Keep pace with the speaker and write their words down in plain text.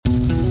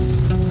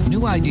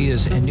New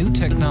ideas and new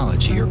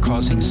technology are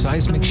causing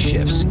seismic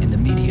shifts in the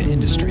media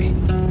industry.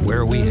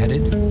 Where are we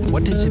headed?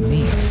 What does it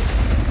mean?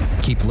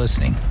 Keep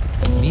listening.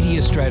 Media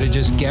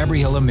strategist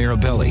Gabriella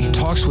Mirabelli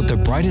talks with the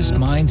brightest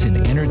minds in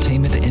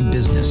entertainment and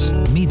business.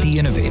 Meet the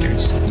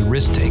innovators, the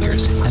risk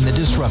takers, and the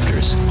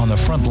disruptors on the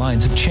front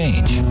lines of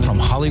change from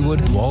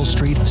Hollywood, Wall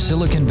Street,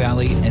 Silicon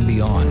Valley, and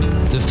beyond.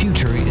 The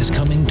future is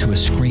coming to a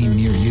screen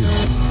near you.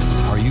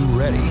 Are you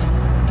ready?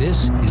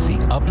 This is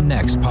the Up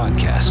Next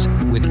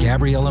podcast with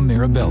Gabriella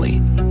Mirabelli.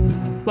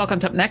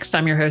 Welcome to Up Next.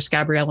 I'm your host,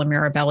 Gabriella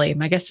Mirabelli.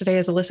 My guest today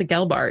is Alyssa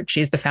Gelbard.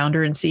 She's the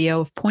founder and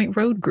CEO of Point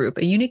Road Group,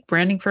 a unique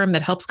branding firm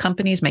that helps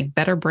companies make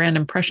better brand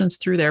impressions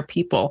through their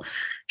people.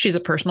 She's a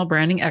personal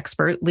branding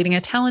expert, leading a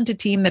talented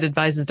team that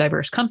advises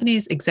diverse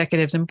companies,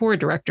 executives, and board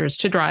directors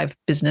to drive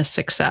business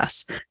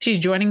success. She's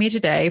joining me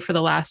today for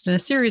the last in a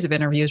series of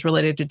interviews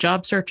related to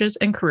job searches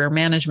and career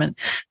management.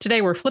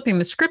 Today, we're flipping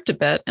the script a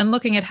bit and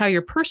looking at how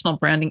your personal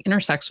branding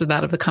intersects with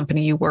that of the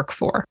company you work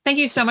for. Thank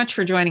you so much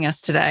for joining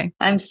us today.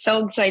 I'm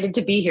so excited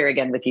to be here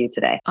again with you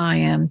today. I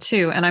am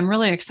too. And I'm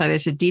really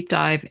excited to deep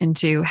dive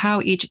into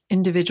how each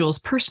individual's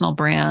personal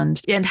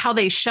brand and how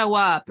they show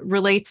up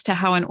relates to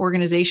how an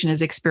organization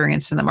is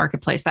experienced in the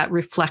marketplace, that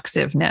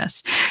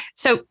reflexiveness.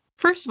 So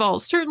first of all,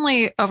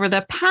 certainly over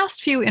the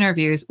past few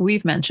interviews,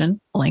 we've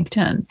mentioned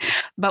LinkedIn,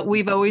 but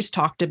we've always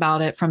talked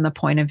about it from the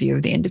point of view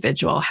of the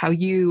individual, how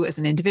you as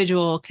an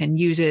individual can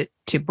use it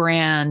to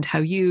brand, how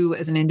you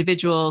as an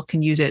individual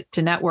can use it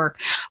to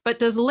network. But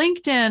does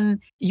LinkedIn,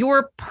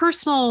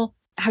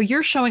 how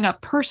you're showing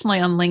up personally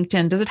on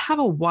LinkedIn, does it have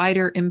a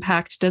wider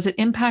impact? Does it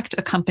impact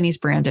a company's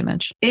brand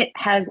image? It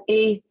has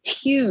a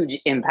huge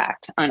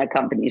impact on a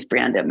company's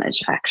brand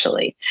image,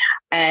 actually.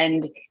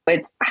 And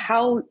it's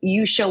how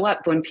you show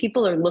up when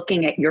people are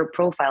looking at your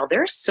profile.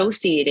 They're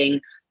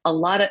associating a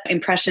lot of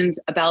impressions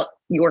about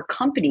your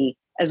company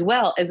as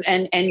well as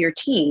and your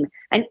team,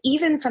 and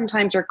even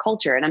sometimes your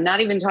culture. And I'm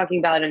not even talking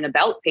about an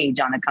about page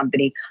on a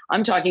company.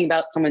 I'm talking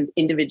about someone's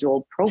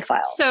individual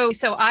profile. So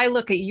I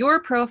look at your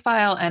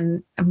profile,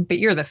 but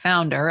you're the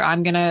founder.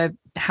 I'm going to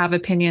have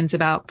opinions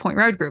about Point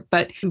Road Group.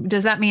 But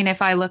does that mean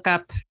if I look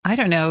up, I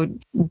don't know,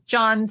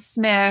 John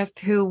Smith,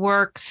 who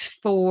works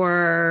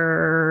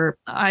for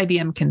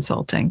IBM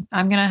Consulting,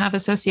 I'm going to have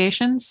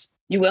associations?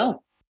 You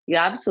will. You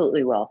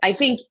absolutely will. I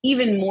think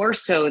even more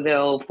so,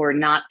 though, for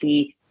not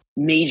the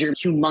major,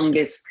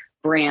 humongous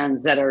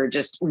brands that are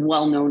just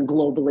well-known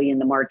globally in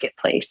the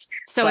marketplace.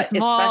 So it's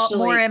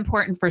more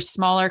important for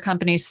smaller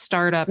companies,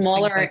 startups,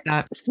 things like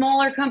that.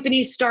 Smaller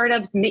companies,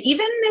 startups,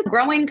 even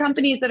growing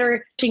companies that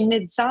are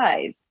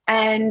mid-size.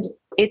 And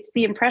it's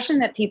the impression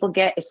that people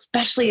get,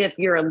 especially if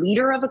you're a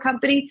leader of a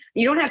company.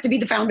 You don't have to be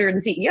the founder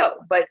and CEO,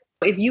 but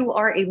if you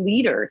are a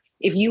leader,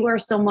 if you are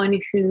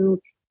someone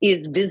who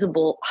is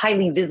visible,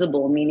 highly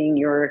visible, meaning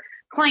you're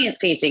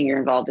client-facing, you're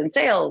involved in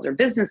sales or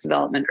business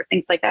development or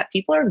things like that,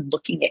 people are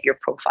looking at your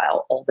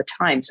profile all the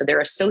time. So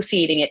they're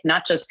associating it,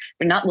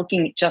 they're not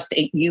looking just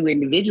at you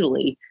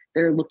individually,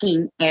 they're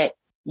looking at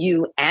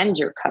you and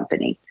your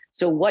company.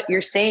 So what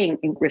you're saying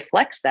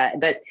reflects that.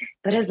 But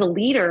as a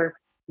leader,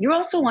 you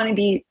also want to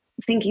be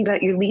thinking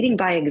about you're leading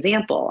by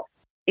example.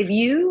 If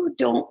you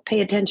don't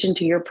pay attention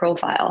to your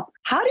profile,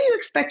 how do you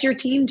expect your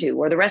team to,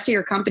 or the rest of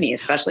your company,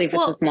 especially if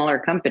it's a smaller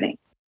company?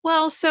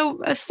 Well,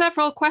 so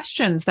several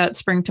questions that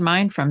spring to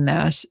mind from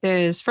this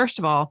is, first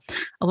of all,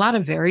 a lot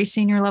of very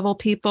senior level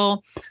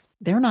people,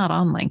 they're not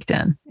on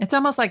LinkedIn. It's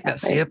almost like the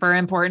super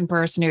important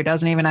person who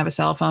doesn't even have a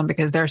cell phone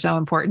because they're so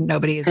important,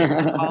 nobody is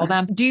able to call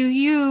them. Do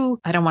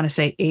you, I don't want to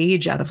say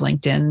age out of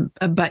LinkedIn,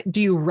 but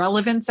do you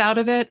relevance out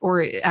of it?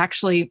 Or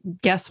actually,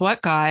 guess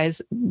what,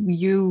 guys,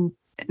 the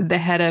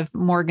head of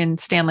Morgan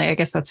Stanley, I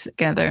guess that's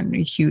together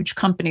a huge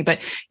company, but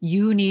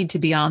you need to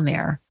be on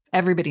there.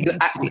 Everybody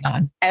needs to be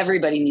on.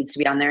 Everybody needs to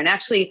be on there. And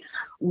actually,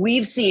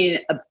 we've seen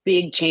a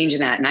big change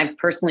in that. And I've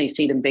personally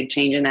seen a big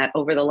change in that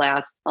over the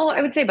last,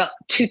 I would say about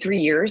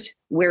 2-3 years,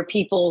 where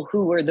people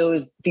who were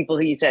those people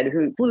who you said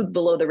who flew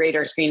below the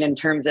radar screen in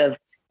terms of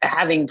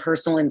having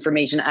personal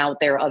information out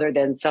there other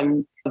than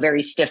some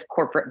very stiff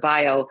corporate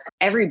bio,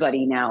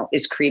 everybody now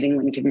is creating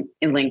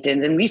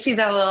LinkedIn's. And we see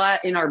that a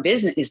lot in our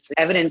business,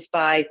 evidenced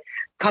by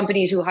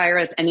companies who hire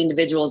us and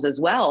individuals as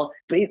well.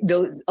 But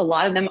a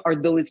lot of them are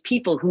those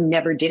people who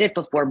never did it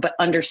before, but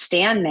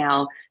understand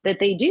now that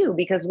they do,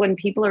 because when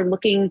people are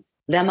looking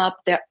them up,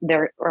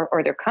 their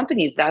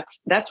companies,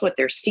 that's what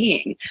they're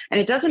seeing. And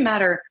it doesn't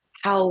matter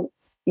how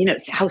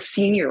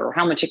senior or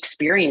how much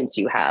experience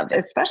you have,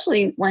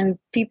 especially when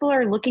people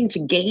are looking to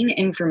gain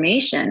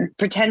information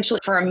potentially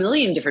for a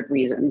million different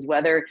reasons,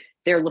 whether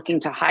they're looking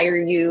to hire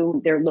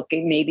you, the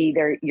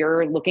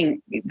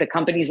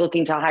company's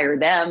looking to hire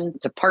them.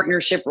 It's a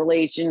partnership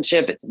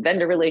relationship, it's a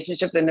vendor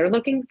relationship, and they're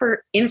looking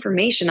for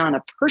information on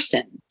a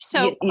person.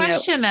 So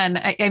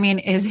then, I mean,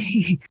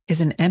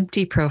 is an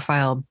empty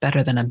profile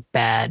better than a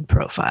bad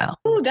profile?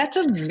 Oh, that's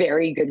a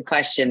very good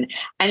question.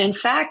 And in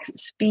fact,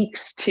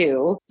 speaks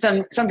to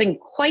something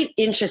quite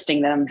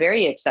interesting that I'm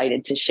very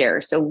excited to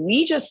share. So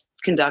we just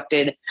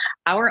conducted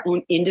our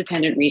own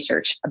independent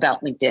research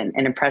about LinkedIn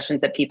and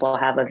impressions that people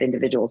have of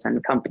individuals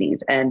and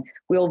companies. And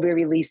we'll be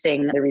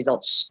releasing the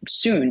results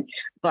soon.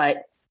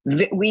 But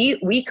we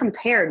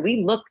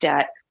looked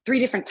at 3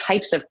 different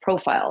types of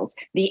profiles.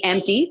 The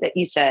empty that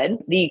you said,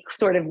 the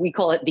sort of, we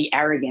call it the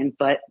arrogant,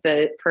 but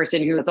the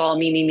person who is all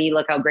me,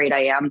 look how great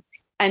I am.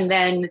 And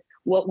then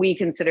what we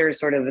consider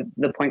sort of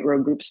the Point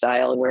Road Group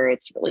style, where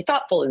it's really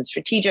thoughtful and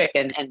strategic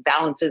and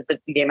balances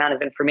the amount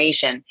of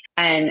information.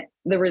 And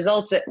the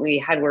results that we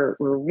had were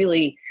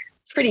really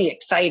pretty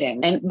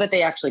exciting. But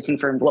they actually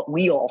confirmed what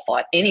we all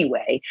thought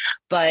anyway.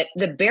 But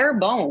the bare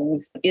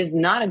bones is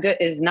not a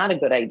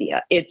good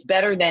idea. It's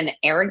better than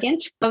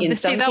arrogant. Well,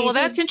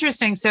 that's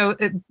interesting. So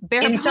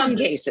bare bones in some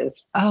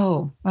cases.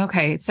 Oh,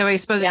 okay. So I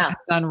suppose it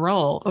depends on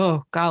role.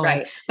 Oh, golly.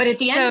 Right. But at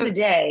the end of the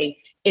day,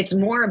 it's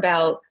more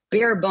about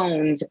bare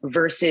bones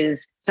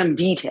versus some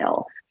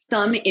detail,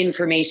 some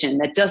information.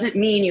 That doesn't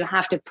mean you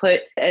have to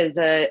put as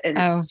a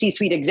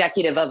C-suite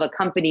executive of a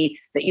company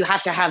that you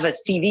have to have a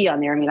CV on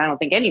there. I mean, I don't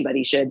think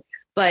anybody should,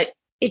 but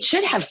it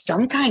should have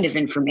some kind of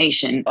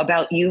information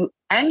about you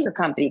and your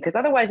company, because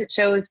otherwise it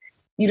shows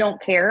you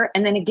don't care.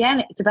 And then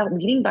again, it's about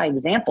leading by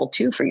example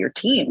too for your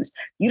teams.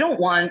 You don't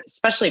want,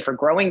 especially for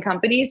growing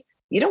companies,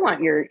 you don't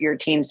want your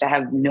teams to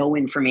have no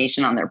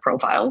information on their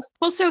profiles.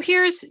 Well, so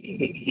here's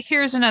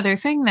another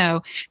thing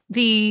though.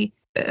 The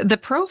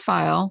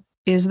profile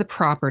is the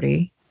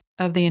property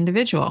of the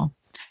individual.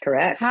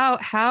 Correct.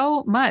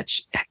 How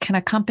much can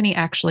a company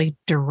actually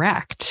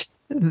direct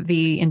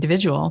the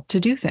individual to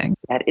do things?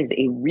 That is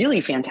a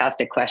really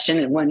fantastic question,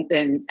 and one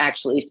that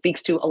actually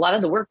speaks to a lot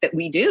of the work that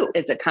we do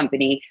as a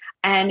company.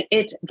 And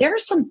there are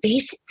some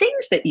basic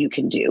things that you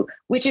can do,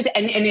 which is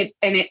and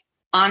it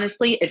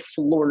honestly, it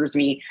floors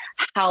me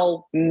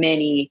how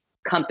many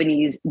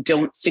companies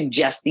don't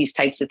suggest these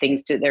types of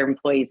things to their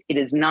employees.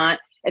 It's not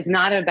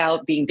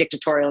about being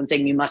dictatorial and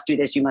saying you must do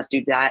this, you must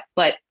do that,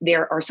 but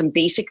there are some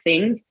basic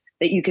things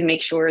that you can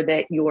make sure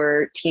that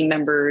your team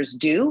members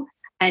do,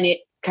 and it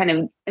kind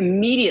of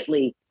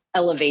immediately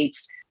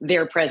elevates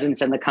their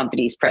presence and the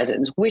company's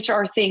presence, which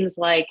are things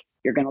like,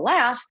 you're going to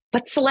laugh,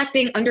 but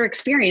selecting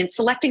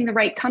the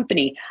right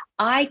company.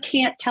 I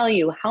can't tell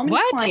you how many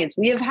clients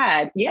we have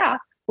had,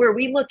 where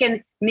we look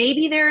and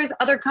maybe there's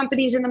other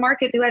companies in the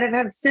market that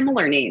have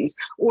similar names,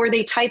 or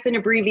they type an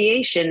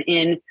abbreviation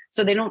in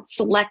so they don't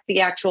select the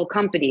actual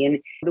company.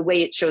 And the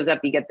way it shows up,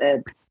 you get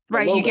the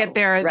logo. You get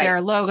their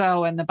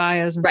logo and the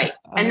bios and stuff.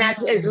 And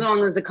that's as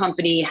long as the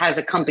company has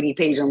a company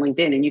page on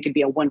LinkedIn, and you could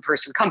be a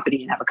one-person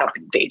company and have a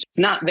company page. It's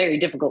not very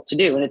difficult to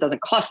do, and it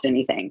doesn't cost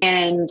anything.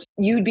 And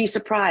you'd be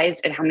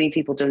surprised at how many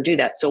people don't do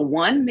that. So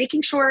 1,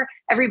 making sure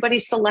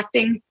everybody's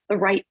selecting the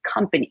right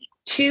company.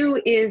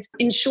 2 is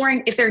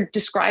ensuring, if they're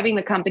describing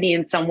the company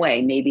in some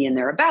way, maybe in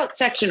their about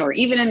section or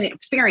even in the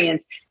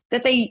experience,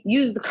 that they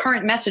use the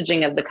current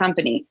messaging of the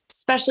company,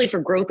 especially for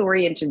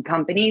growth-oriented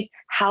companies,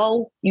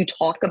 how you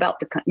talk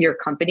about your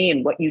company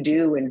and what you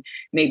do, and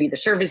maybe the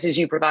services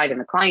you provide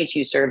and the clients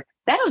you serve.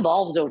 That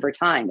evolves over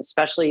time,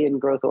 especially in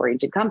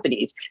growth-oriented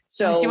companies.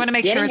 So you want to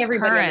make sure it's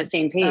everybody current on the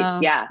same page.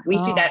 We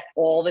see that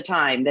all the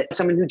time, that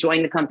someone who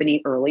joined the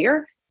company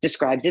earlier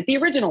describes it the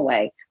original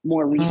way.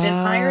 More recent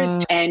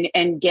hires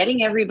and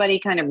getting everybody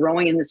kind of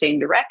rowing in the same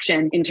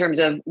direction in terms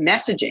of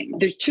messaging.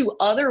 There's 2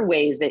 other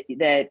ways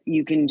that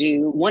you can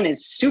do. One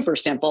is super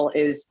simple,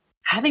 is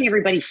having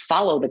everybody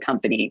follow the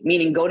company,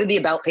 meaning go to the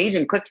about page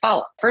and click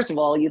follow. First of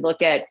all, you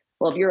look at,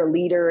 well, if you're a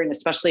leader, and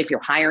especially if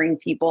you're hiring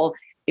people,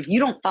 if you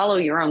don't follow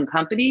your own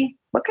company,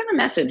 what kind of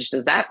message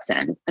does that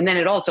send? And then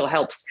it also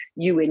helps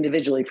you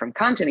individually from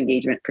content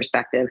engagement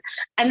perspective.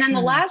 And then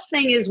the last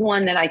thing is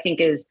one that I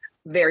think is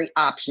very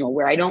optional,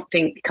 where I don't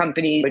think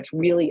companies, it's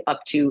really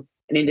up to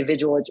an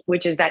individual,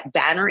 which is that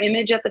banner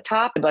image at the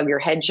top above your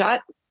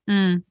headshot,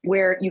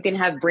 where you can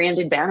have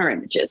branded banner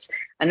images.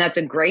 And that's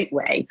a great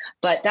way,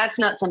 but that's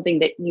not something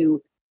that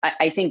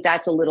I think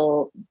that's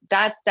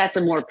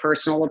a more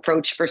personal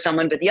approach for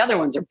someone, but the other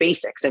ones are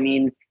basics. I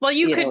mean, well,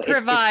 you could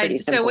provide,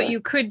 so what you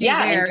could do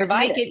there is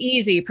make it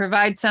easy,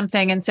 provide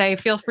something and say,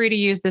 feel free to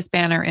use this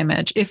banner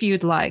image if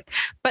you'd like.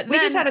 But we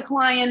just had a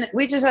client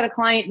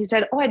who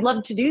said, oh, I'd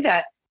love to do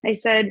that. I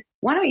said,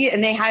 why don't you?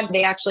 And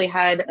they actually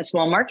had a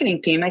small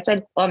marketing team. I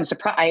said, well,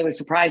 I was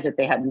surprised that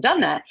they hadn't done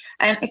that.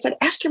 And I said,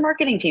 ask your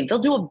marketing team. They'll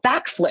do a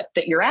backflip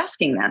that you're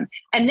asking them.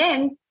 And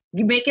then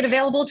you make it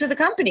available to the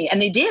company. And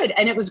they did.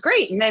 And it was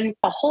great. And then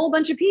a whole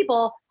bunch of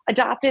people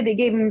adopted. They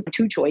gave them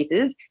 2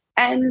 choices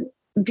and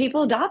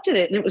people adopted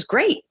it. And it was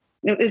great.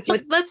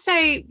 Let's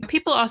say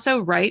people also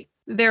write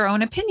their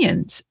own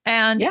opinions.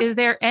 And is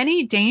there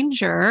any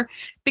danger?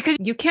 Because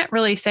you can't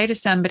really say to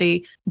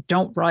somebody,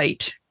 don't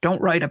write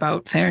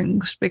about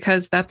things,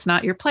 because that's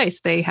not your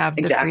place. They have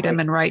the freedom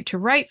and right to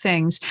write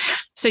things.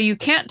 So you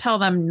can't tell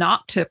them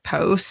not to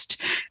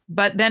post.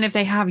 But then if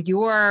they have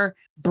your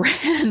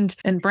brand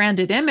and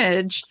branded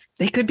image,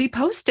 they could be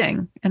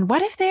posting. And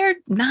what if they're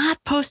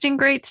not posting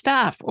great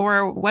stuff?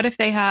 Or what if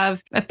they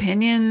have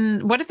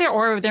opinion? What if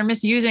they're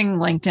misusing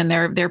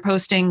LinkedIn? They're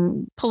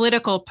posting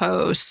political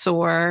posts,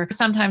 or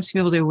sometimes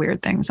people do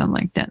weird things on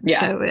LinkedIn. Yeah.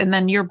 So, and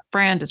then your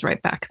brand is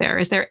right back there.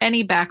 Is there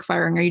any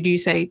backfiring, or do you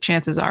say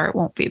chances are it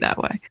won't be that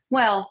way?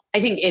 Well,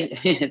 I think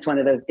it's one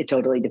of those, it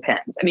totally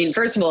depends. I mean,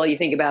 first of all, you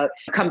think about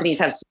companies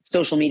have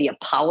social media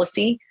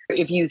policy.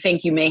 If you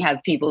think you may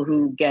have people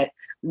who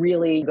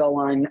really go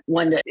on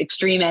one to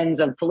extreme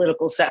ends of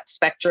political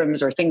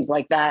spectrums or things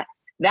like that,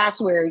 that's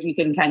where you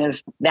can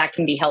that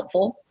can be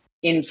helpful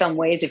in some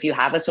ways if you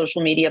have a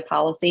social media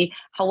policy.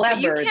 However,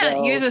 but you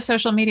can't use a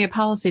social media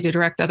policy to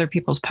direct other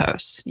people's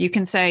posts. You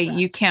can say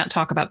you can't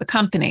talk about the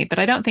company, but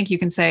I don't think you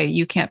can say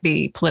you can't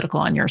be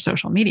political on your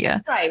social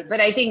media. Right.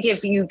 But I think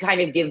if you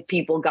kind of give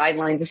people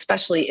guidelines,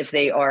 especially if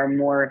they are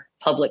more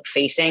public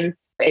facing,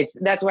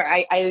 that's where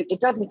it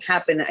doesn't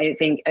happen, I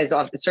think, as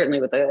often. Certainly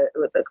with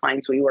the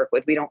clients we work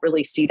with, we don't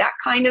really see that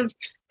kind of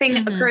thing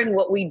occurring.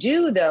 What we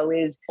do, though,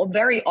 is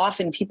very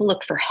often people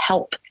look for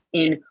help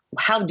in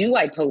how do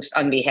I post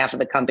on behalf of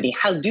the company?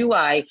 How do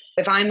I,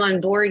 if I'm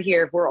on board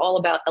here, if we're all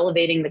about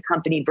elevating the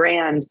company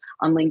brand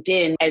on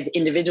LinkedIn as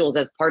individuals,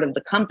 as part of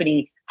the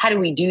company, how do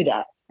we do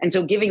that? And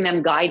so giving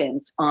them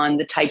guidance on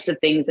the types of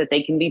things that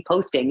they can be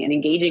posting and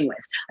engaging with.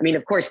 I mean,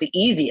 of course, the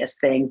easiest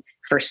thing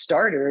for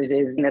starters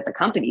is that the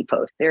company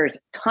posts. There's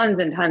tons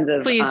and tons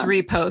of... Please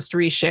repost,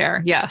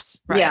 reshare.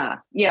 Yes. Right.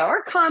 Yeah.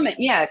 Or comment.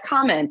 Yeah.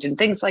 Comment and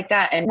things like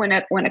that. And when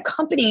a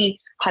company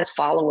has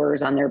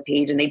followers on their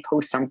page and they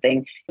post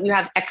something, you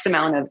have X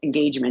amount of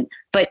engagement.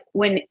 But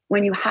when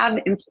you have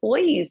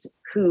employees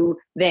who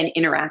then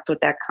interact with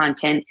that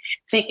content,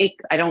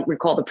 I don't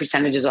recall the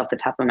percentages off the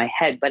top of my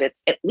head, but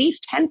it's at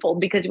least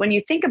tenfold, because when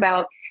you think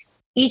about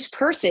each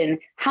person,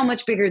 how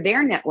much bigger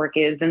their network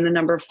is than the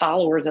number of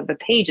followers of the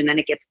page, and then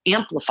it gets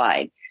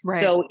amplified.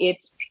 Right. So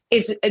it's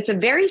a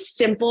very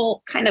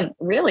simple, kind of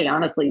really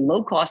honestly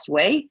low cost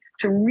way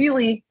to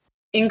really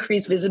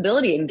increase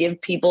visibility and give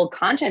people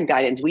content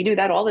guidance. We do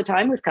that all the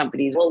time with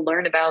companies. We'll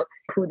learn about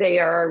who they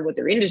are, what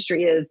their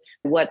industry is,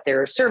 what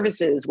their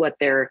service is, what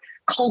their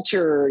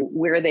culture,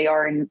 where they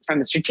are from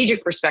a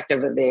strategic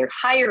perspective of their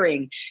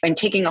hiring, and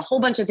taking a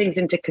whole bunch of things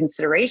into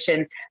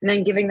consideration, and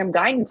then giving them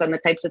guidance on the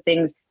types of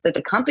things that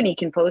the company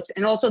can post,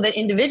 and also that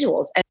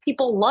individuals. And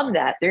people love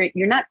that.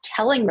 You're not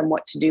telling them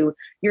what to do.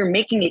 You're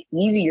making it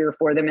easier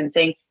for them and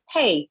saying,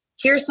 hey,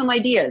 here's some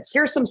ideas.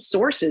 Here's some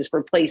sources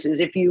for places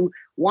if you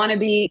want to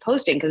be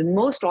posting. Because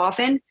most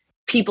often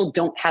people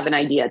don't have an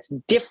idea. It's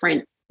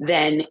different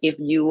than if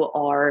you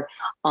are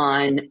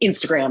on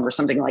Instagram or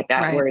something like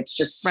that, where it's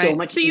just so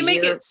much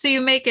easier. You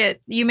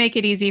make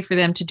it easy for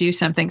them to do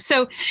something.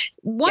 So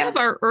one of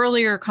our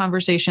earlier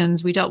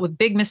conversations, we dealt with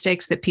big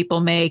mistakes that people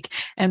make.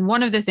 And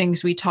one of the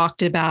things we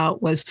talked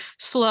about was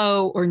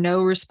slow or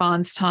no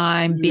response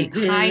time, being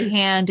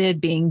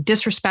high-handed, being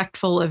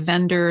disrespectful of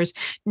vendors.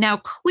 Now,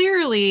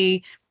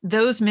 clearly,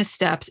 those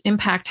missteps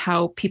impact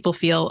how people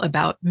feel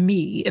about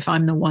me if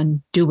I'm the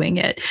one doing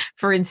it.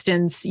 For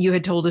instance, you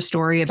had told a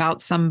story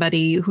about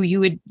somebody who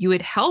you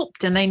had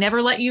helped, and they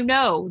never let you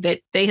know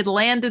that they had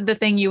landed the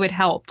thing you had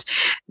helped.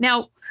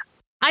 Now,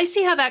 I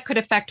see how that could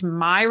affect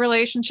my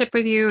relationship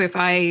with you if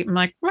I'm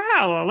like,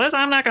 wow, Liz,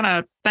 I'm not going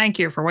to thank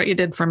you for what you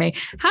did for me.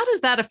 How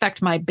does that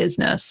affect my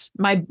business,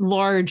 my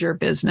larger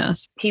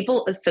business?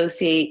 People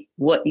associate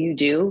what you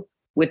do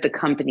with the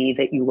company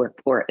that you work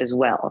for as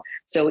well.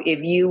 So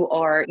if you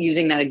are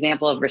using that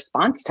example of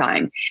response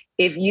time,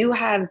 if you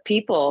have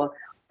people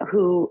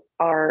who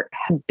are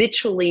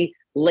habitually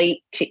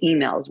late to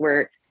emails,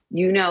 where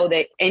you know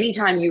that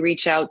anytime you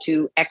reach out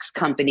to X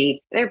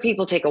company, their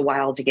people take a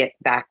while to get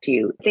back to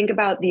you. Think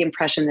about the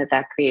impression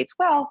that creates.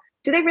 Well,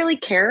 do they really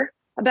care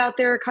about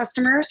their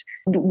customers?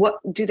 What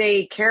do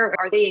they care?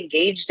 Are they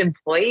engaged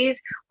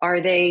employees? Are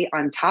they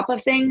on top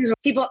of things?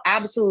 People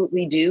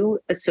absolutely do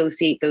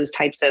associate those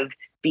types of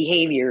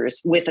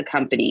behaviors with a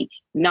company,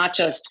 not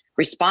just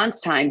response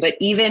time, but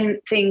even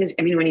things.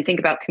 I mean, when you think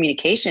about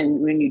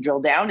communication, when you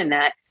drill down in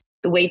that,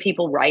 the way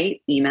people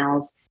write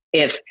emails,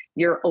 if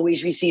you're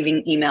always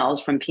receiving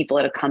emails from people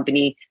at a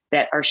company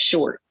that are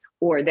short,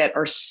 or that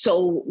are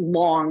so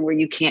long where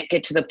you can't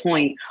get to the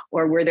point,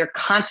 or where they're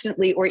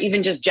constantly, or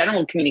even just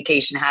general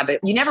communication habit.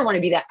 You never want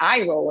to be that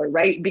eye roller,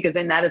 right? Because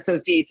then that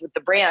associates with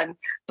the brand.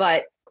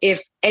 But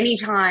if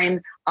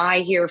anytime I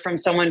hear from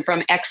someone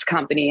from X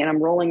company and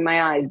I'm rolling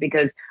my eyes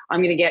because I'm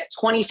going to get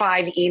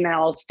 25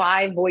 emails,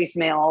 5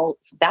 voicemails,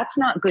 that's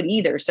not good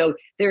either. So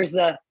there's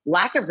the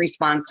lack of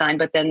response time,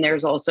 but then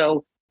there's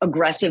also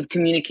aggressive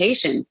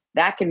communication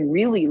that can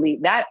really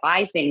lead that,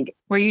 I think,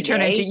 where you turn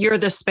into you're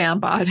the spam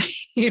bot.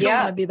 You don't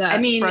want to be that. I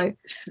mean, right?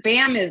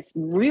 Spam is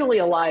really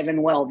alive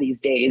and well these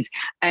days.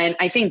 And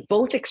I think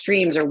both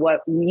extremes are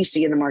what we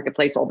see in the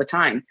marketplace all the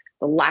time.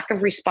 The lack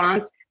of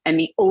response and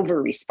the over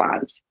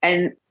response.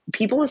 And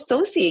people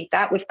associate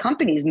that with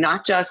companies,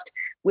 not just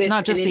with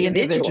not just the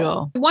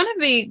individual. One of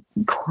the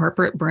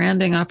corporate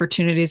branding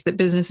opportunities that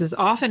businesses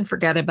often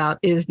forget about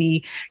is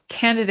the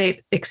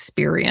candidate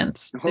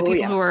experience, the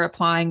people who are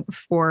applying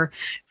for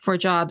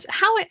jobs.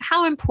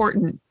 How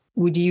important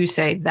would you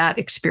say that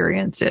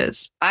experience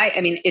is? I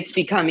mean, it's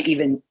become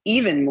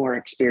even more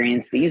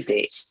experienced these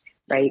days,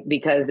 right?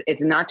 Because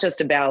it's not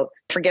just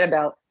forget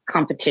about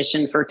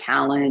competition for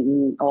talent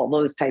and all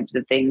those types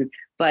of things,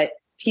 but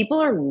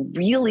people are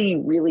really,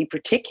 really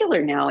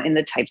particular now in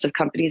the types of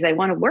companies they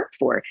want to work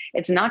for.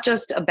 It's not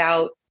just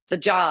about the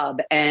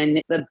job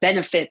and the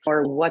benefits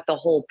or what the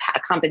whole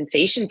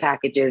compensation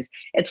package is.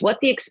 It's what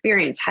the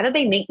experience, how do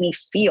they make me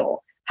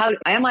feel? How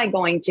am I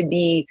going to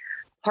be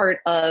part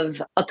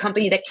of a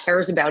company that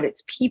cares about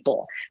its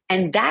people?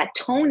 And that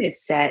tone is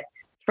set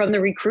from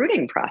the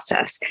recruiting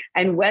process.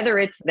 And whether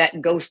it's that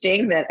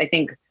ghosting that I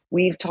think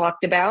we've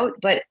talked about,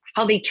 but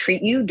how they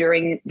treat you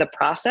during the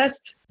process.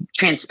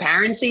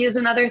 Transparency is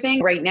another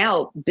thing. Right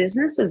now,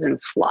 business is in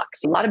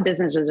flux. A lot of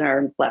businesses are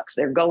in flux.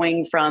 They're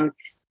going from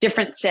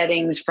different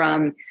settings,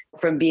 from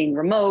being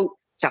remote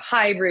to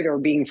hybrid, or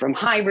being from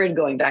hybrid,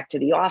 going back to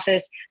the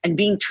office, and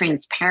being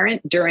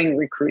transparent during the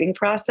recruiting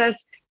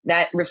process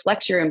that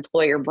reflects your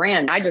employer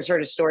brand. I just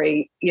heard a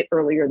story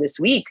earlier this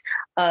week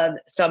of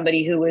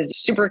somebody who was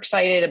super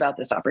excited about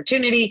this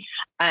opportunity,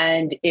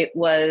 and it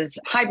was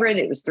hybrid.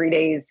 It was 3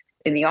 days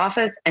in the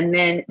office. And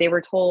then they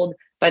were told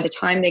by the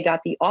time they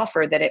got the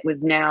offer that it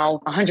was now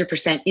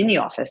 100% in the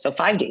office. So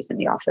 5 days in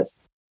the office.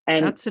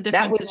 And that's a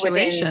different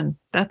situation.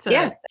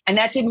 And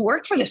that didn't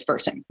work for this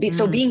person.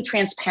 So being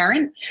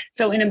transparent.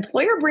 So an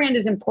employer brand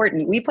is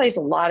important. We place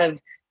a lot of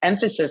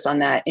emphasis on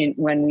that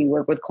when we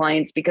work with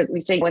clients, because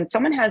we say when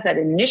someone has that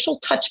initial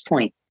touch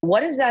point,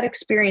 what is that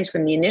experience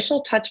from the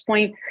initial touch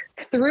point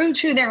through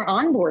to their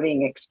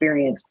onboarding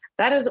experience?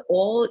 That is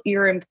all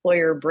your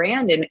employer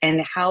brand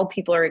and how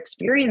people are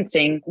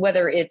experiencing,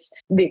 whether it's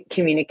the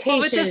communication.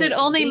 Well, but does it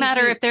only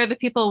matter if they're the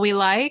people we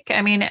like?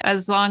 I mean,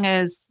 as long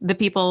as the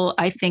people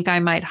I think I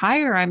might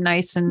hire, I'm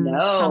nice and...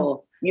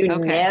 No, you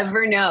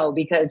never know,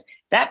 because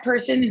that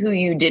person who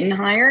you didn't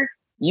hire,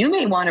 you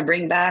may want to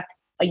bring back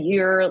a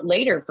year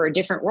later for a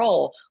different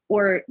role,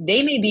 or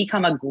they may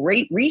become a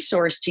great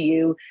resource to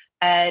you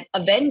at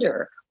a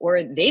vendor,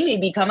 or they may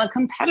become a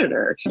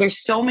competitor. There's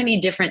so many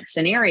different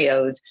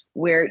scenarios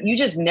where you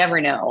just never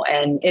know.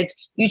 And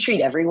you treat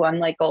everyone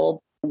like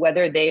gold,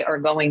 whether they are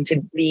going to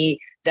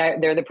be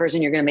that they're the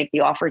person you're going to make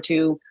the offer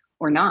to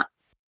or not.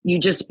 You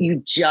just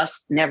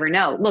never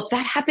know. Look,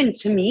 that happened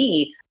to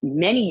me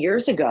many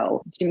years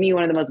ago. To me,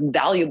 one of the most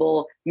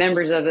valuable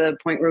members of the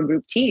Point Road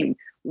Group team,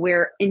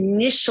 where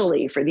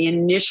initially for the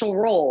initial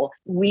role,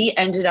 we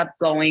ended up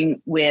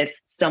going with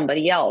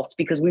somebody else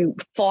because we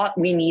thought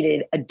we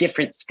needed a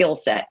different skill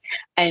set.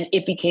 And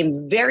it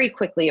became very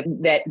quickly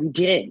that we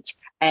didn't.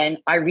 And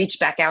I reached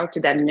back out to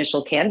that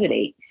initial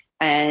candidate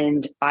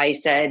and I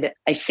said,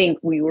 I think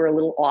we were a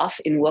little off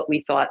in what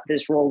we thought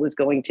this role was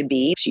going to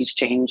be. She's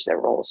changed, their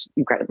roles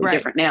incredibly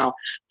different now.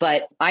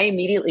 But I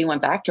immediately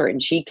went back to her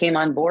and she came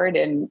on board,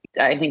 and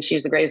I think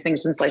she's the greatest thing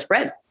since sliced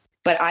bread.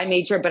 But I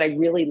made sure, but I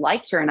really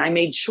liked her, and I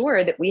made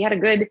sure that we had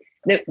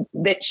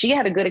that she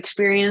had a good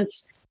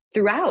experience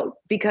throughout,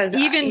 because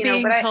even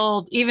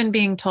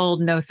being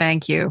told no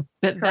thank you,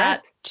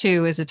 that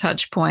too is a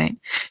touch point.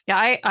 Yeah,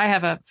 I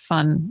have a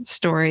fun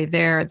story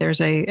there.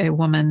 There's a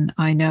woman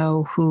I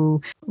know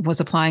who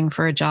was applying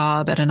for a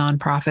job at a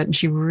nonprofit, and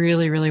she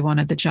really, really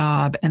wanted the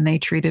job, and they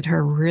treated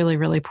her really,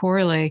 really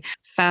poorly.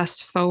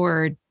 Fast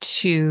forward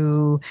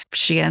to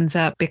she ends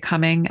up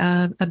becoming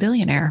a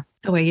billionaire,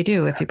 the way you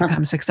do if you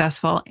become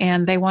successful,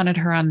 and they wanted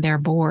her on their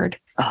board.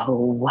 Oh,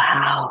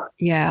 wow.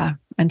 Yeah.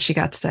 And she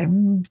got to say,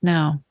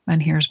 no.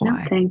 And here's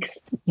why. No, thanks.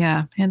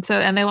 Yeah. And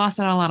they lost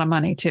out on a lot of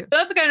money too.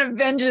 That's kind of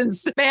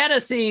vengeance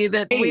fantasy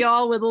that we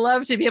all would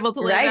love to be able to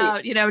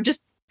live out,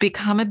 just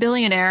become a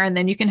billionaire and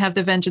then you can have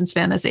the vengeance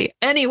fantasy.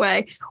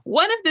 Anyway,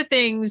 one of the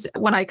things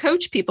when I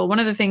coach people, one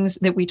of the things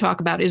that we talk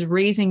about is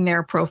raising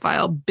their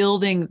profile,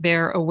 building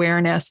their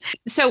awareness.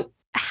 So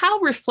how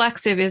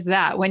reflexive is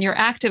that when you're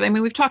active? I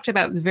mean, we've talked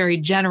about very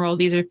general,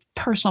 these are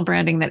personal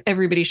branding that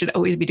everybody should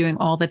always be doing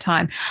all the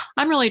time.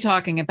 I'm really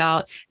talking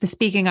about the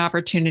speaking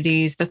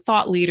opportunities, the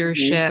thought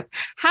leadership.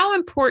 Mm-hmm. How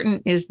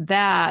important is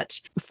that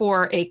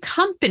for a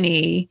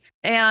company?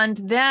 And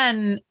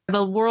then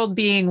the world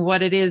being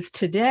what it is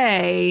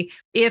today,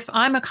 if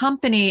I'm a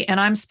company and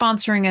I'm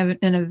sponsoring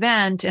an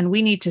event and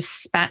we need to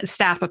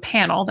staff a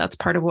panel, that's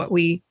part of what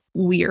we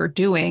are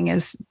doing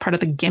as part of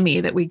the gimme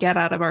that we get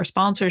out of our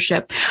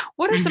sponsorship.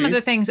 What are some of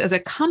the things as a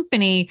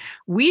company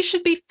we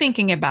should be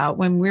thinking about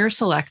when we're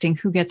selecting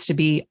who gets to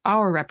be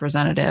our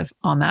representative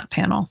on that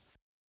panel?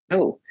 I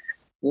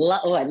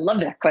love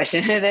that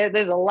question.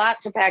 There's a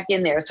lot to pack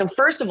in there. So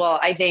first of all,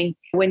 I think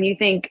when you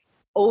think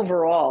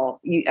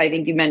overall, I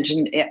think you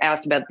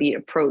asked about the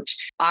approach.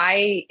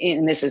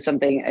 And this is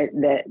something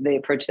that the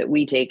approach that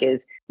we take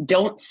is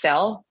don't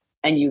sell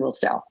and you will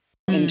sell.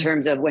 In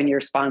terms of when you're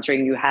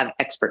sponsoring, you have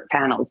expert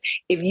panels.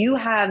 If you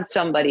have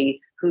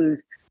somebody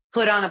who's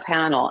put on a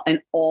panel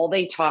and all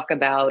they talk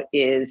about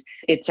is,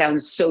 it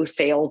sounds so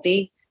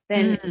salesy,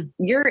 then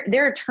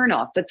they're a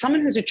turnoff. But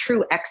someone who's a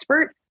true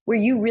expert, where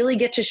you really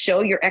get to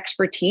show your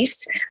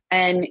expertise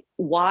and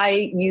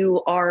why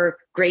you are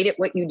great at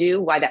what you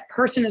do, why that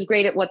person is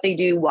great at what they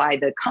do, why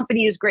the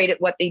company is great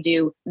at what they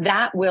do,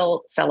 that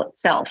will sell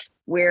itself.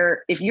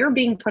 Where if you're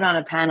being put on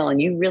a panel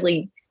and you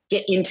really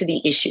get into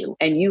the issue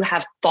and you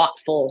have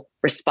thoughtful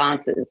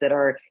responses that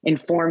are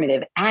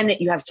informative and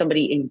that you have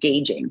somebody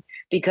engaging,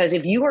 because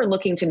if you are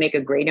looking to make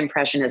a great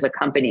impression as a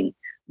company,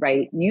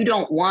 right, you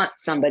don't want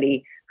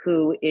somebody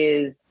who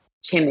is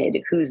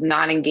timid, who's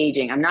not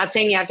engaging. I'm not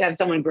saying you have to have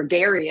someone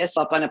gregarious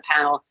up on a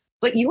panel,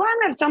 but you want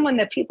to have someone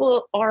that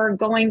people are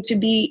going to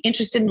be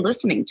interested in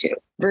listening to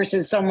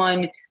versus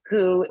someone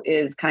who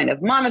is kind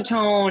of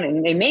monotone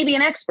and they may be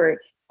an expert,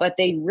 but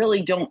they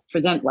really don't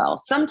present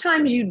well.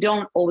 Sometimes you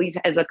don't always,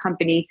 as a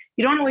company,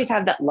 you don't always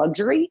have that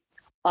luxury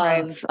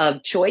of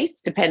choice,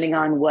 depending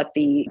on what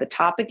the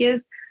topic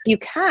is. You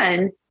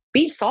can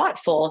be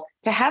thoughtful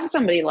to have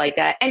somebody like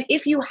that. And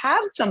if you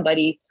have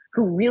somebody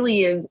who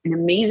really is an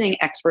amazing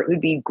expert, who'd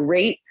be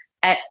great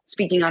at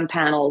speaking on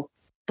panels,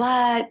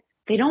 but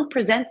they don't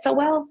present so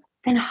well,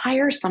 then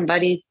hire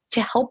somebody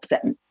to help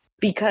them.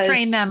 Because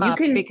train them up,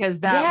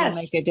 because that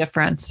will make a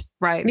difference,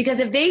 right?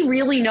 Because if they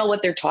really know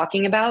what they're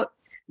talking about,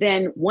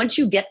 then once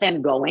you get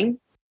them going,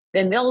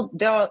 then they'll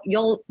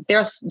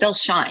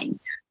shine.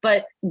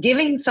 But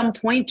giving some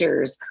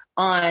pointers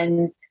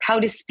on how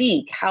to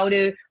speak, how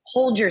to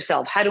hold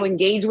yourself, how to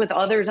engage with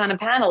others on a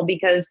panel,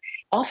 because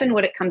often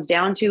what it comes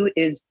down to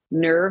is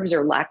nerves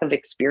or lack of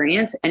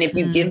experience. And if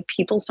you give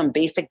people some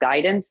basic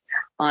guidance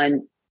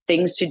on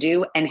things to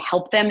do and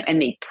help them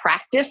and they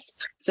practice,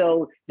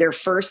 so their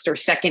first or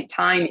second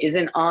time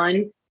isn't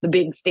on the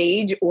big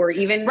stage or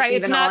even right.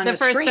 Even it's not on the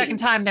first, screen. Second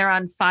time they're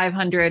on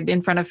 500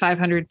 in front of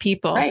 500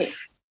 people. Right.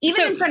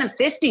 Even in front of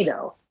 50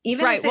 though.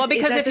 Even right. Well,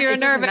 because if you're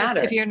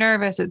nervous,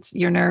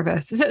 you're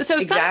nervous. So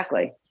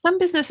exactly. Some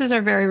businesses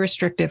are very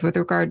restrictive with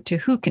regard to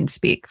who can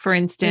speak. For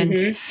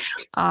instance,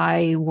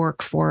 I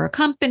work for a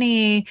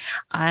company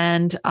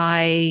and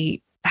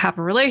I have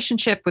a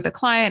relationship with a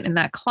client, and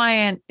that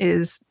client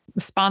is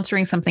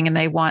sponsoring something and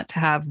they want to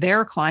have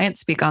their client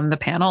speak on the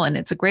panel. And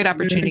it's a great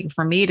opportunity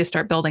for me to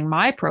start building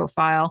my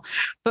profile.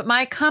 But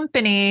my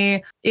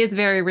company is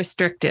very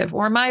restrictive,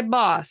 or my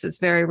boss is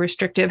very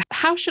restrictive.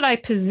 How should I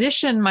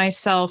position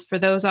myself for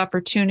those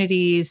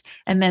opportunities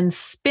and then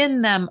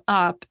spin them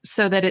up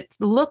so that it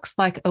looks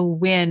like a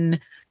win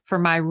for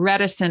my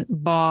reticent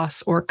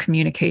boss or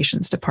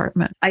communications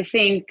department? I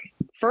think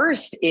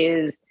first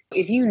is,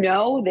 if you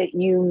know that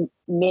you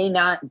may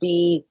not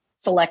be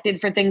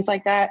selected for things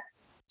like that,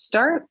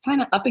 start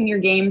kind of upping your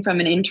game from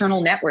an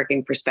internal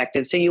networking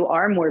perspective so you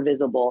are more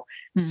visible.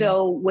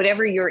 So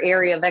whatever your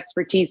area of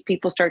expertise,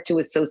 people start to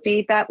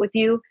associate that with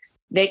you,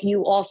 that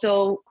you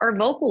also are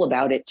vocal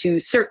about it to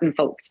certain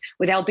folks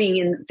without being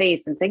in the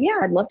face and saying, yeah,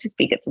 I'd love to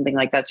speak at something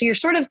like that. So you're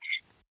sort of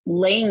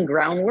laying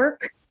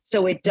groundwork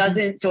so it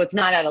doesn't, so it's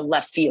not out of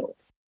left field.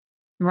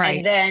 Right.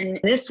 And then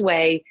this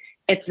way,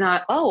 it's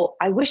not, oh,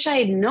 I wish I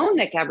had known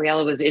that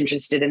Gabriella was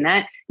interested in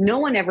that. No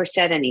one ever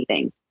said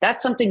anything.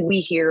 That's something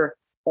we hear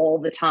all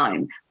the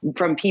time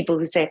from people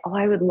who say, oh,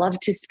 I would love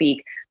to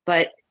speak,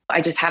 but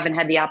I just haven't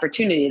had the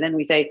opportunity. And then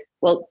we say,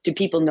 well, do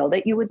people know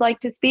that you would like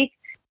to speak?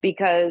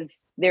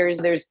 Because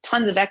there's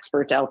tons of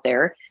experts out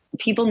there.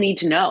 People need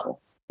to know.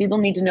 People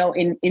need to know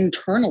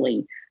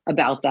internally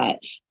about that.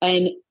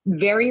 And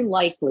very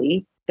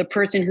likely the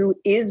person who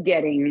is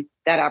getting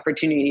that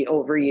opportunity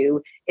over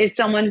you is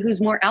someone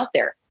who's more out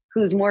there,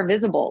 who's more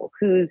visible,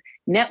 who's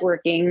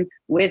networking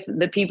with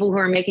the people who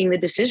are making the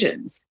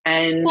decisions.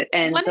 And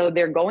so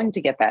they're going to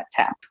get that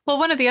tap. Well,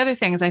 one of the other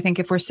things, I think,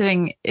 if we're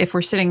sitting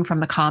from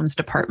the comms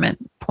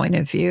department point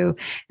of view,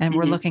 and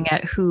we're looking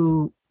at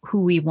who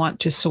we want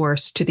to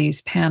source to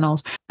these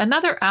panels,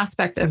 another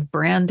aspect of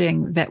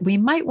branding that we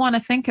might want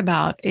to think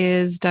about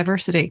is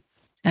diversity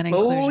and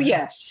inclusion. Oh,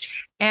 yes.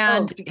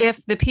 And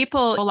if the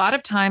people, a lot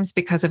of times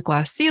because of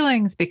glass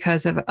ceilings,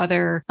 because of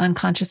other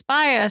unconscious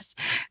bias,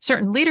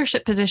 certain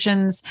leadership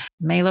positions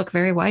may look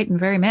very white and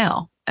very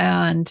male.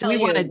 And we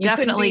want to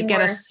definitely get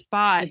a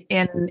spot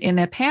in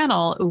a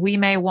panel. We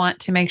may want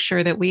to make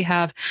sure that we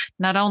have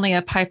not only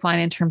a pipeline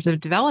in terms of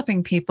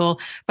developing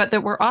people, but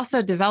that we're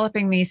also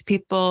developing these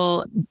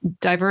people,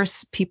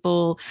 diverse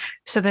people,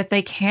 so that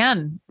they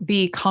can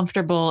be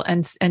comfortable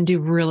and do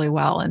really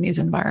well in these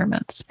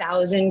environments.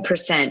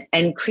 1,000%.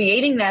 And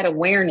creating that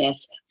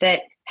awareness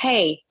that,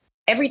 hey,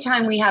 every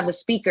time we have a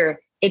speaker,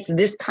 it's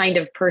this kind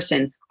of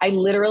person.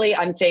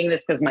 I'm saying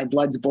this because my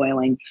blood's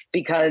boiling,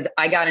 because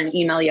I got an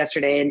email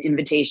yesterday, an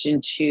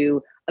invitation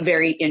to a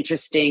very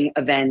interesting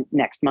event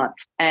next month.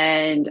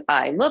 And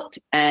I looked,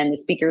 and the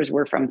speakers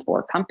were from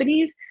 4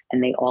 companies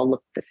and they all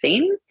looked the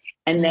same.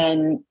 And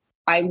then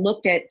I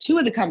looked at 2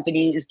 of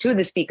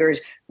the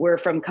speakers were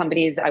from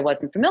companies I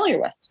wasn't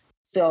familiar with.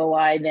 So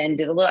I then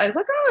I was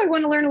like, oh, I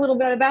want to learn a little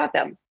bit about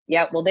them.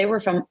 Yeah, well,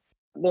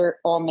 they're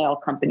all male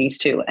companies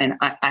too. And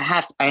I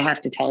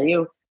have to tell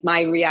you,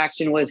 my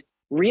reaction was,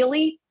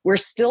 really? We're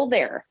still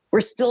there.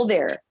 we're still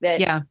there,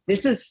 that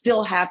this is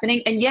still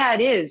happening. And yeah,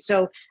 it is.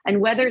 So, and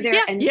whether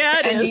they're,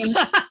 it is.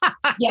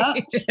 Yeah.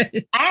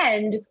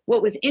 And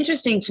what was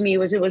interesting to me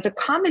was it was a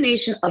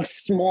combination of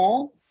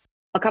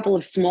a couple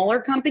of smaller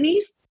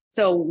companies.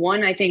 So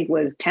one, I think,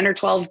 was 10 or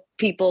 12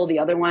 people. The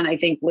other one, I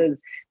think,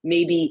 was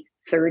maybe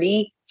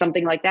 30,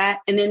 something like that.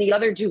 And then the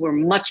other two were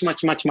much,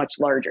 much, much, much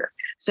larger.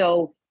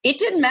 So it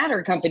didn't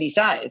matter company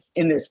size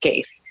in this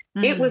case.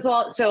 It was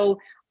all, so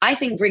I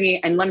think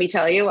and let me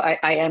tell you, I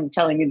am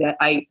telling you that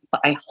I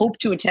hope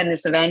to attend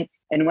this event.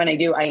 And when I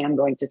do, I am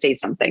going to say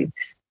something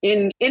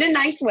in a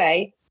nice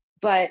way,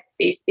 but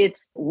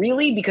it's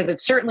really, because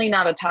it's certainly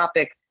not a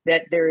topic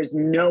that there is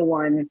no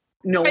one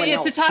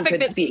it's a topic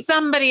that speak.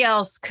 Somebody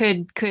else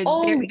could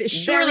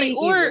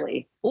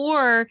surely,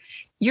 or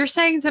you're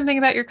saying something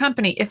about your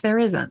company if there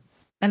isn't.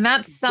 And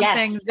that's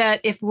something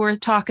that if we're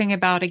talking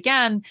about,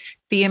 again,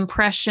 the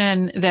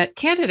impression that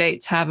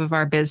candidates have of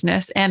our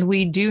business, and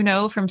we do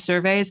know from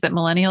surveys that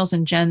millennials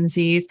and Gen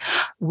Zs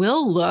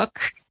will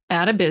look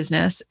at a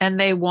business and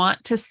they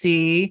want to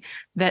see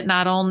that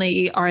not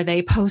only are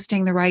they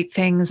posting the right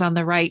things on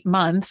the right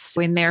months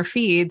in their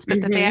feeds,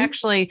 but that they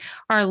actually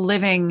are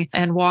living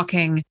and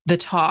walking the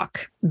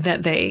talk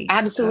that they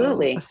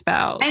absolutely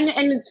espouse.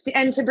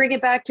 And to bring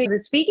it back to the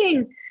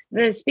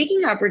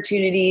speaking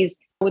opportunities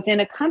within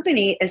a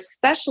company,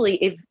 especially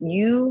if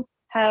you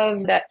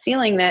have that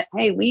feeling that,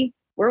 hey,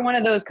 we're one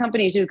of those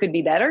companies who could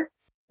be better,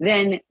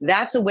 then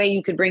that's a way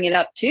you could bring it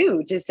up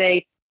too, to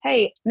say,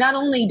 hey, not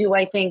only do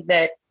I think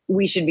that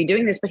we should be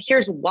doing this, but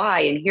here's why.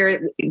 And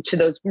here, to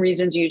those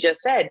reasons you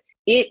just said,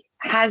 it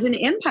has an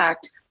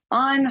impact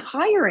on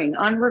hiring,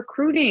 on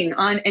recruiting,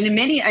 and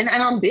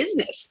on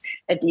business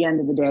at the end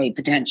of the day,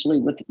 potentially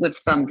with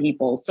some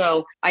people.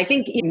 So I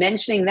think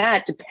mentioning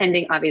that,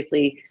 depending on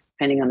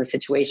the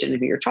situation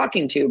of who you're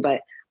talking to,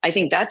 but I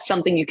think that's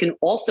something you can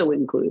also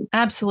include.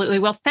 Absolutely.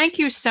 Well, thank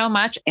you so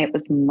much. It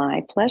was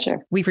my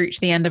pleasure. We've reached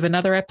the end of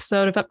another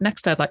episode of Up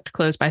Next. I'd like to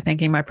close by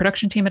thanking my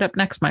production team at Up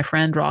Next, my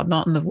friend Rob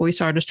Naughton, the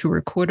voice artist who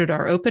recorded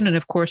our open, and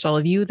of course, all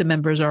of you, the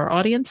members of our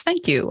audience.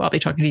 Thank you. I'll be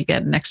talking to you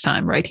again next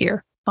time right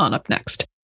here on Up Next.